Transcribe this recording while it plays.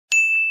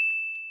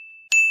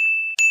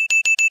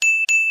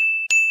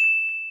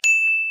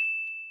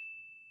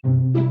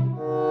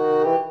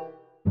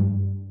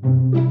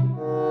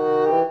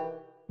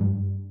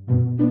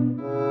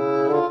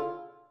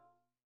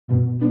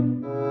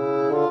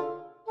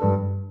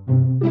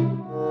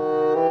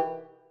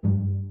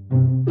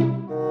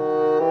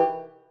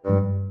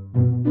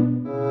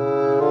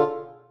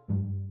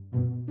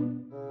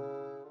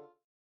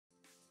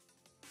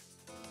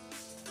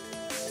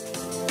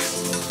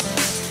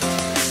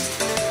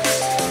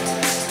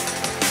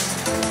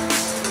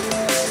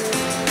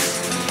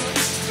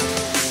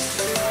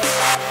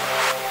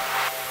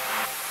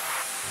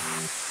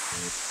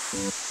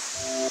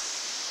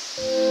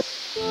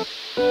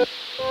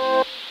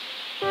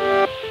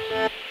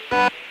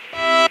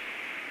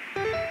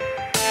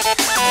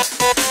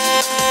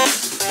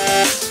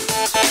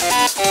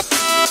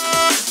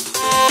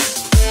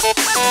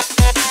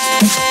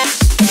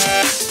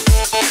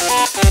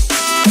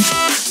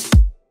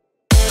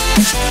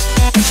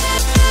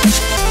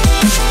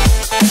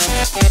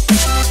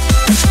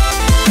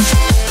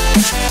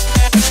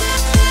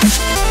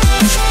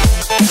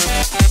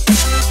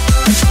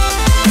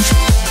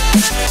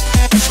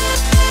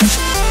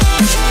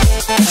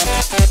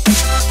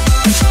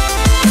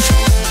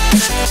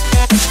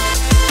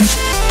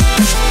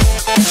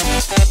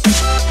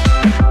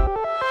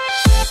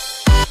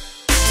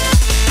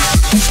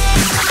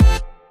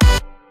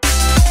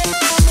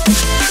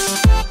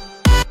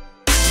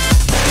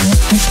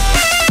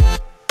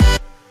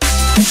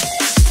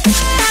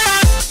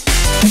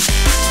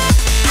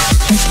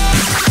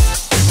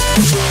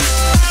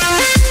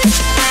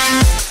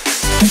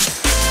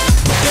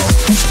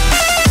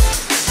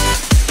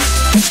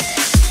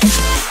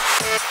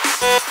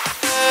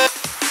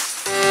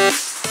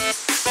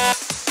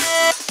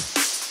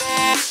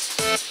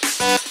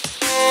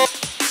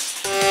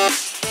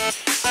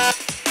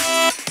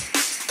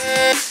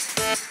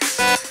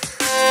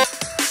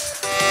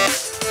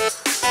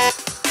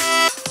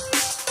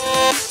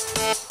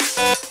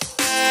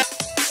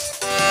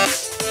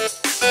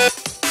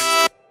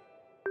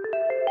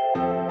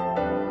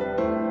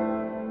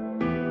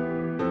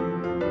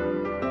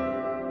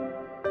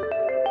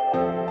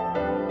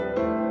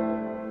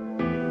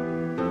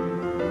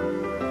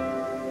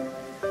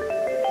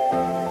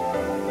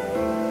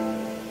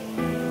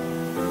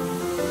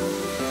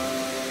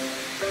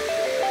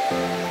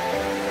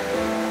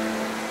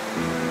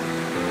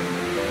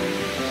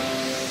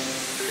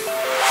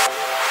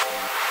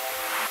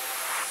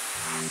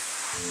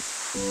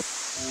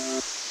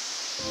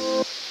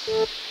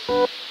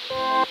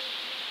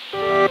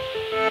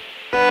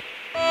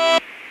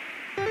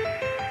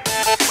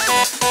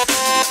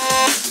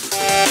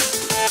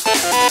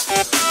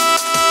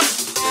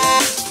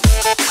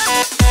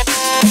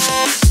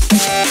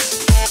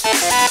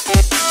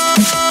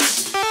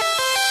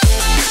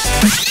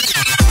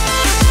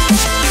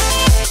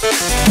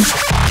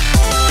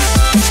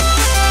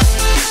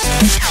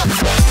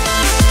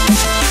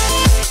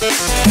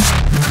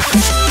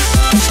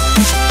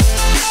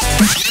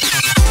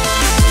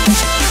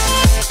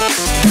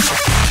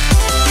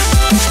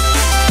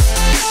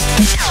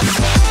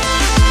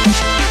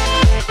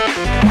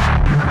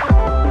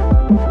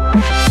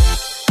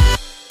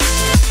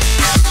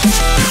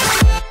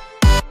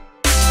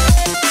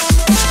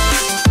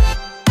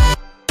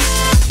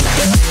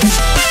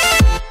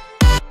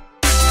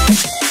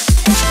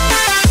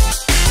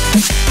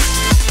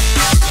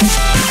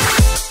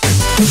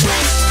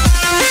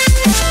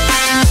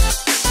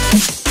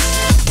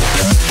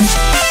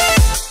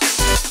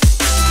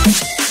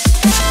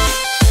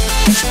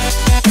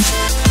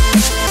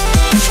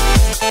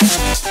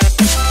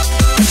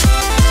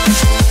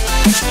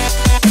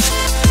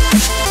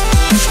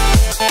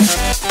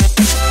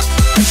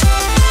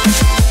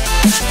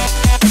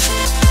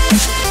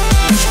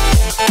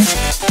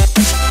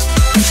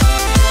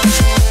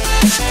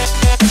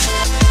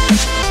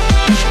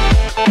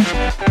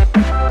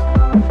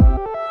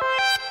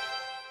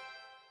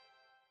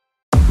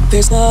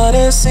There's not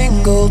a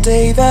single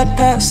day that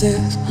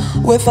passes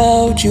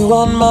without you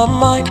on my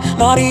mind.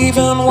 Not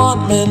even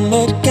 1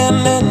 minute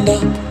can end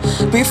up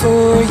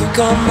before you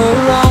come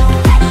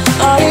around.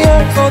 I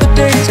yearn for the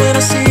days when I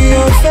see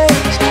your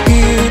face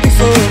here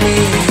before me.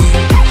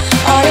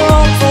 I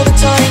long for the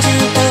times you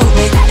held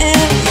me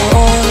in your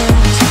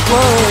arms.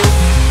 Whoa.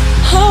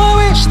 How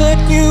I wish that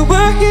you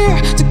were here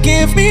to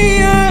give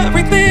me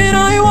everything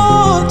I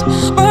want.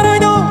 But I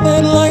know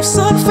that life's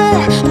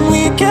unfair and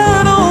we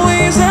can't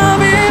always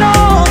have it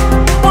all.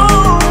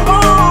 Whoa,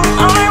 whoa,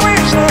 I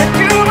wish that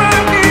you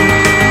were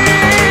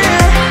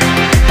here.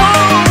 Whoa,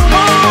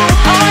 whoa,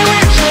 I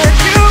wish that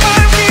you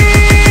were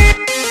here.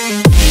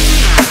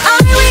 I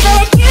wish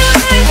that you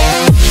were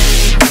here.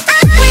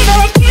 I wish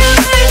that you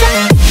were here.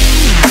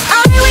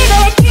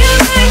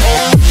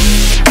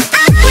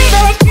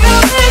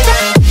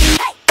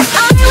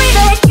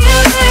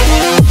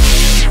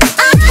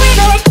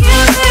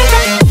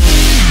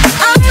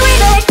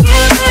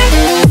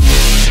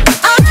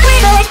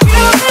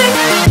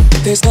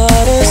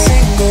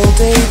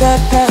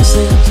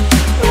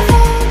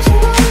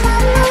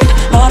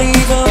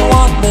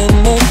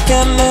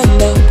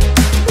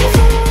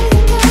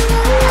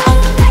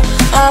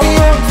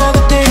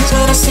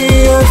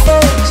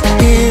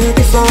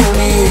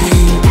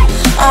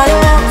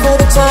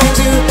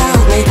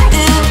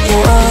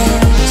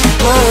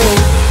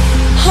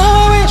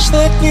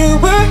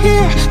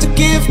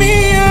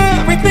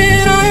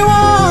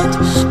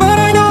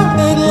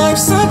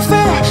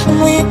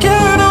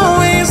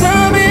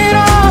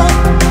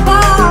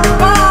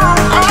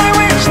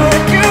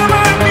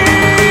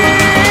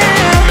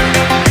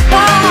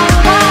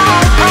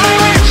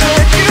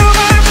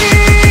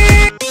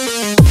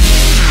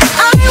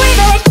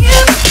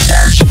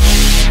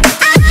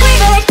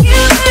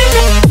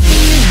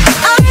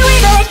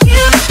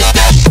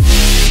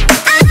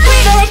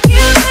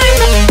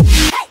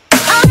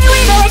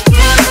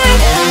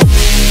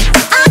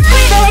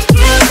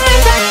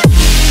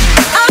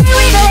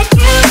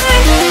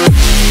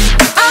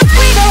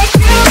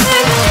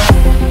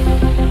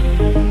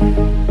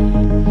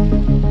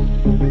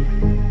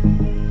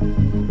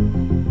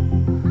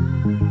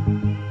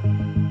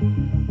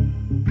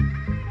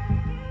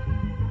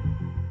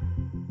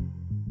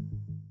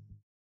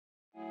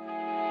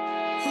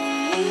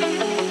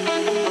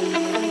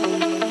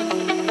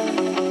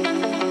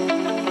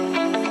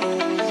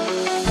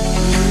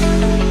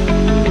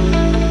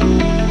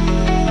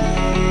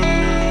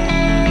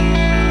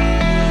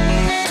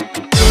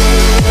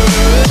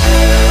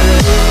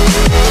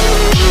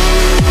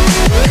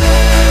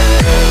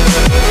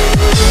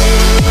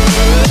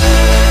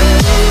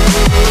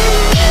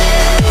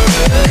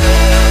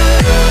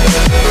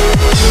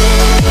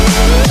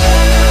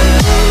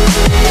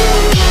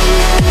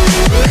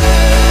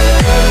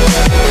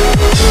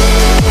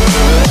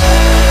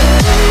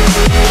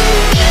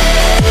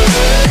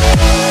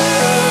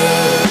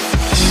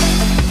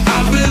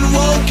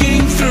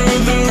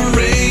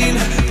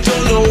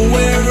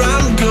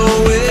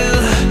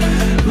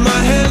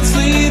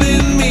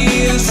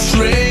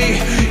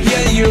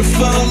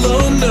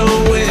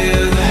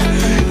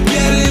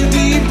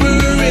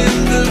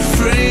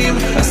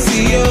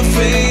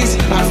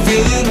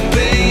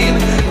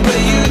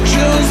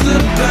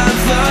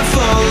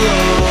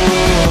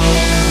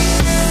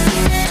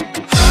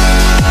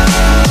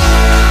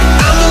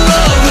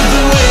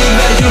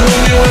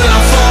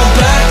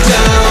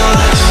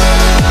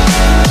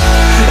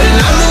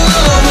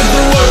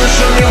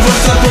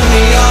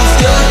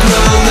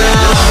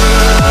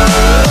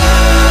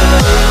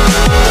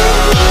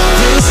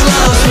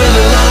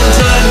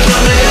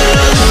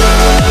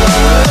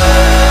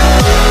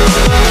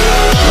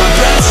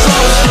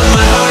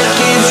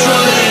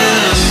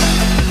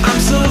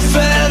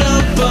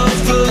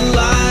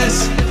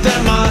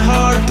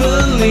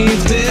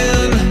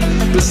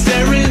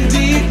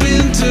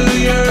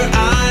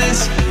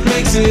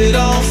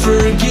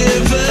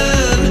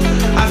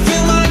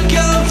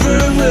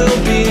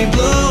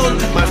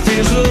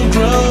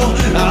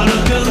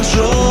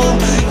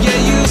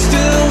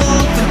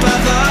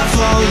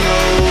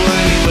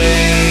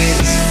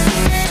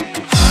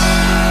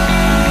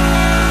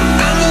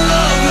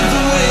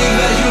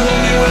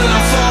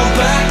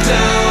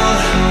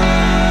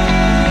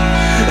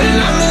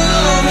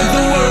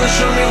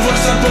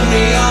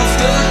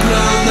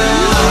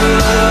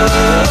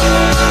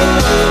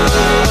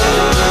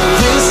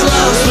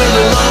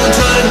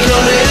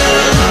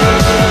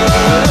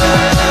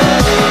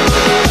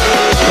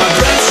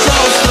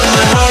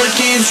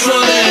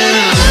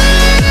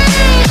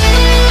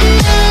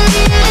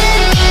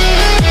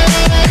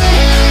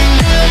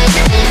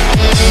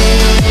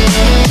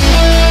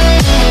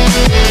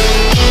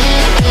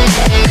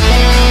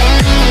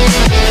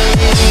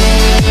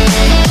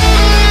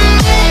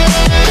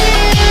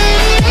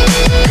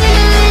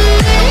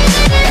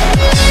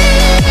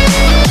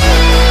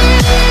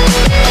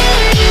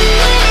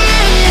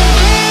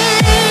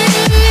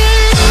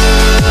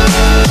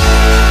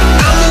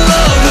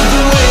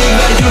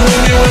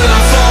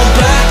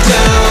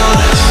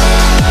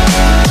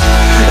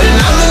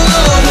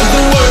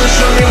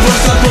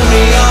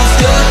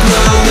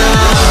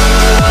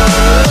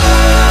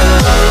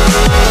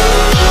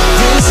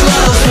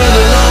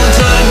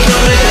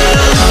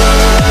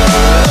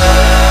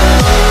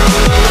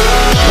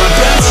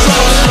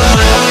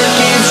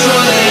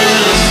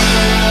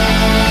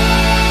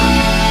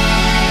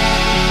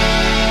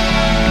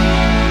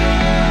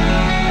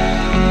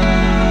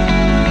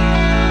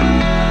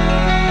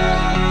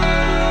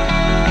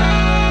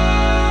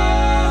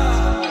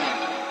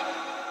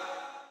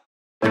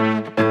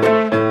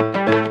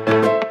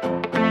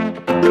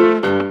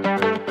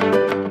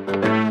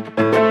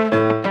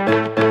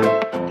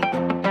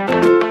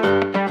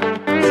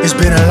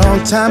 Been a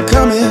long time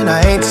coming,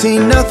 I ain't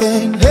seen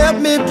nothing. Help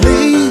me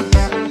please.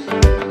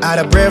 Out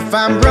of breath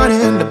I'm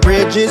running, the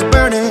bridge is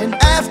burning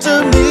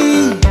after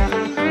me.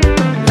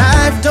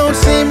 Life don't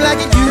seem